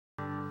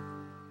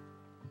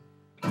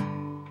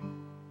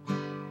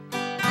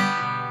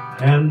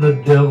and the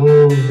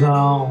devil's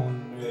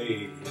on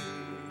me.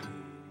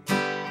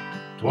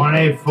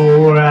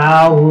 24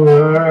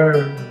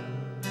 hours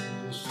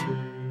to see.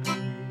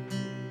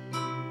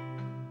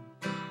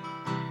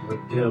 The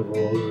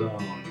devil's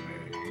on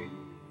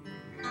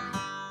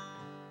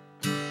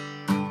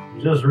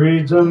me. Just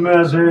read the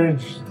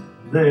message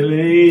they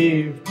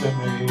leave to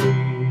me.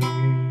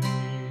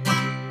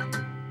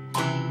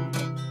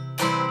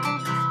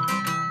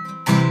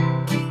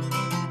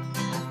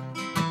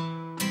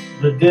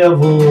 The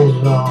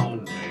devil's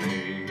on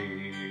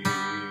me,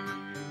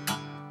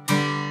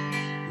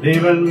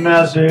 leaving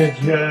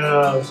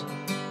messages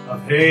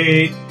of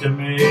hate to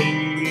me.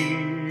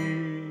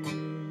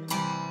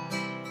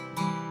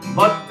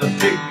 But the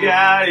big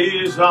guy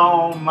is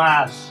on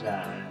my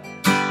side.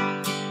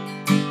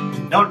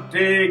 Don't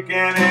take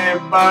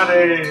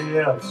anybody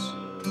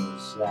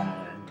else's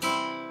side.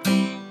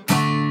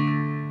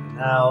 And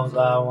all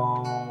I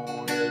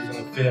want is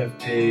a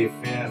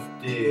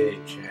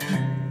 50-50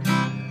 chance.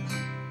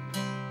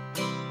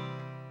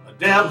 The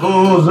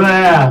devil's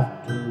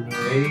after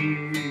me.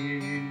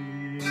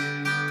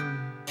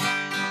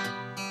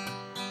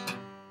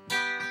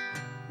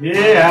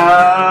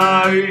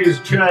 Yeah, he's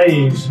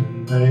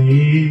chasing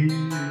me.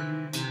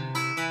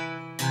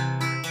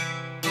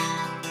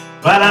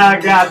 But I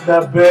got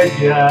the big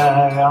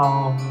guy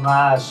on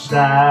my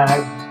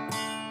side.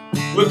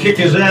 We'll kick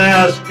his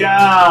ass,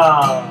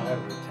 God,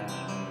 every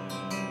time.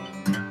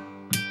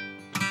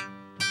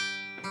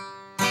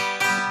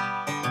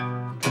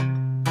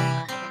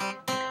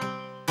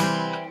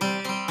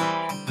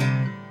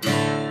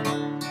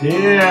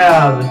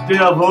 Yeah, the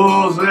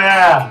devil's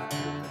after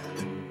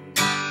me.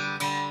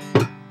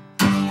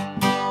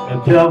 The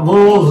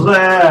devil's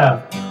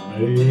after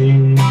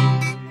me.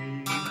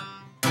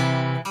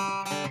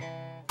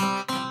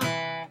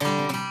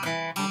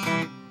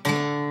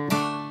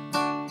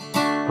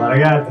 But I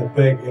got the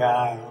big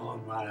guy on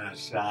my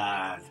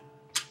side.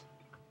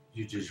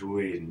 You just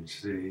wait and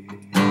see.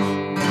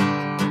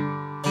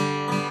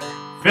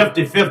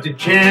 50-50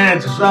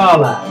 chance is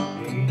all I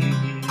need.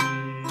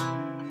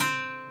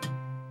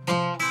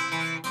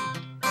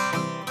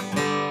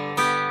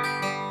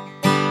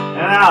 And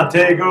I'll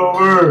take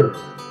over.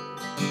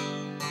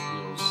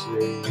 You'll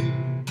see.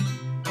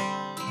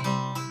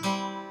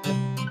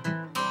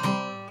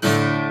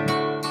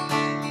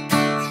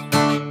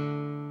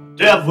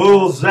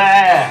 Devil's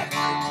after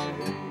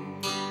me.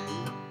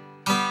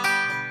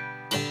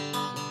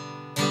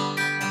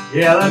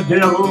 Yeah, the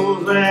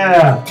devil's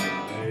after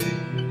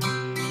me.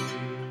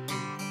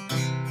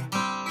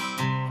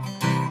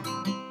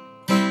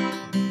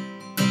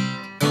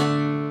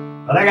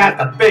 But I got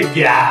the big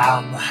guy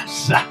on my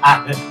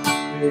side.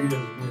 It gives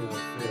me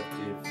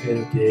a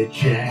 50-50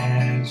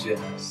 chance, I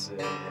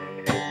say.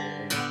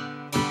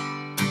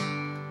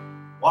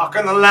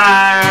 Walking the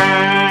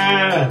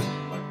line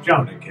like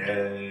Johnny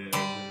Cash.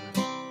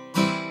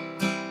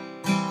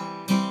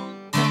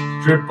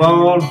 Trip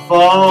on,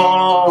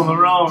 fall on the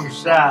wrong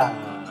side.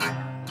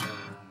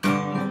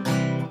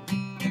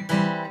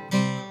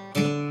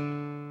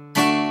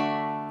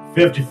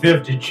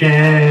 Fifty-50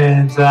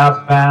 chance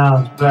I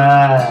bounce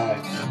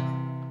back.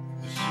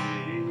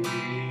 See,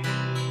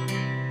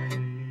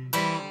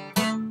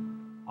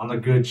 on the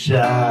good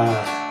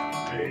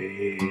side,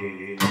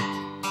 babe.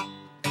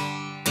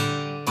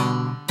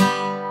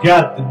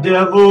 Got the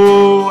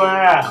devil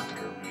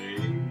after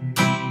me.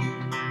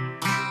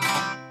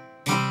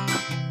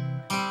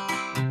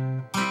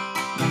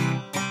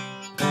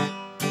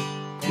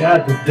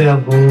 Got the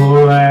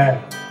devil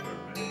after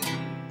me.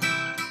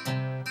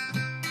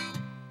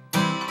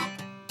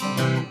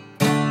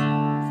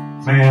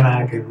 Man,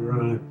 I could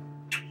run.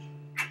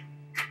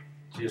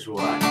 Just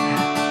watch.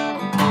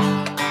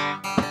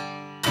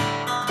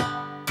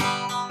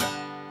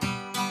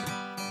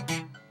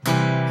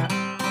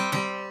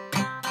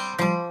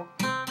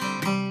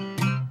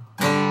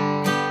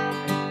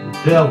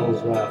 The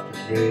devil's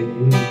after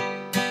me.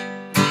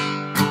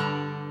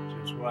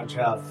 Just watch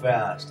how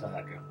fast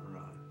I can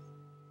run.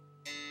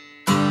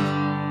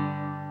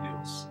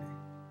 You'll see.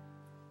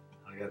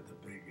 I got the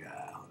big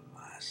guy on me.